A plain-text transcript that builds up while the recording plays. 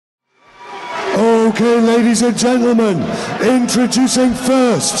Okay, ladies and gentlemen, introducing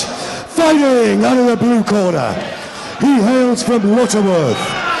first, fighting out of the blue corner. He hails from Lutterworth.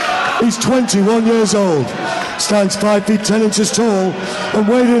 He's 21 years old, stands 5 feet 10 inches tall, and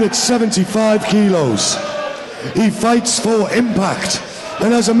weighed in at 75 kilos. He fights for impact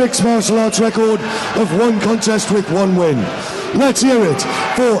and has a mixed martial arts record of 1 contest with 1 win. Let's hear it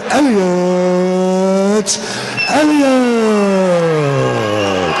for Elliot.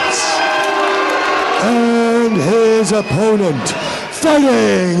 And his opponent,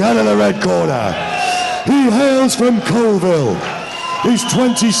 fighting out of the red corner. He hails from Colville. He's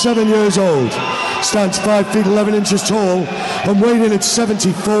 27 years old, stands 5 feet 11 inches tall, and weighed in at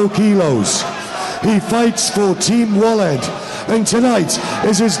 74 kilos. He fights for Team Walled, and tonight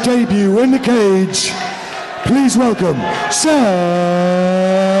is his debut in the cage. Please welcome Sam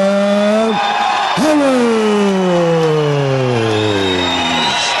Hammonds.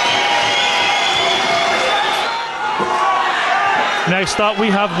 Next up, we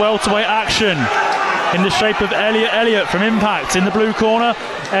have welterweight action in the shape of Elliott from Impact in the blue corner.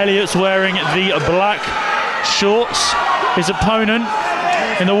 Elliott's wearing the black shorts. His opponent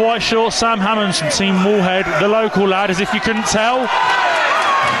in the white shorts, Sam Hammonds from Team Wallhead, the local lad, as if you couldn't tell.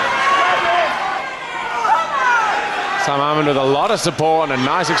 Sam Hammond with a lot of support and a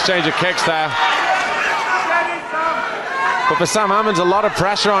nice exchange of kicks there. But for Sam Hammonds, a lot of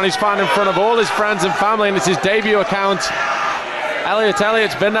pressure on. He's fighting in front of all his friends and family, and it's his debut account.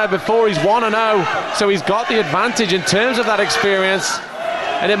 Elliott's been there before. He's 1-0, so he's got the advantage in terms of that experience.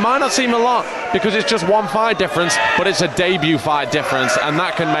 And it might not seem a lot because it's just 1 fight difference, but it's a debut fight difference, and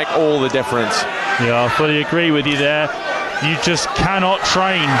that can make all the difference. Yeah, I fully agree with you there. You just cannot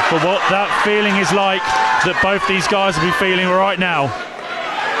train for what that feeling is like that both these guys will be feeling right now.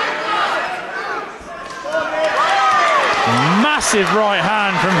 Massive right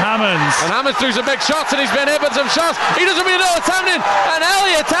hand from Hammonds. And Hammonds threw some big shots, and he's been hit with some shots. He doesn't really know what's happening. And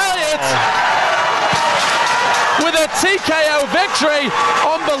Elliott with a TKO victory.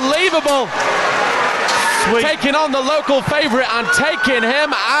 Unbelievable. Sweet. Taking on the local favourite and taking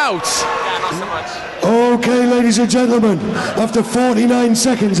him out. Okay, ladies and gentlemen, after 49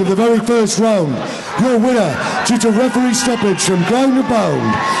 seconds of the very first round, your winner, due to referee stoppage from ground and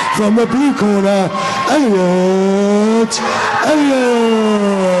pound, from the blue corner, Elliott.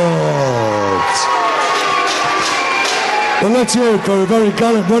 Well, let's hear it for a very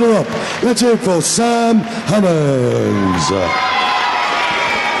gallant runner-up. Let's hear it for Sam Hammonds.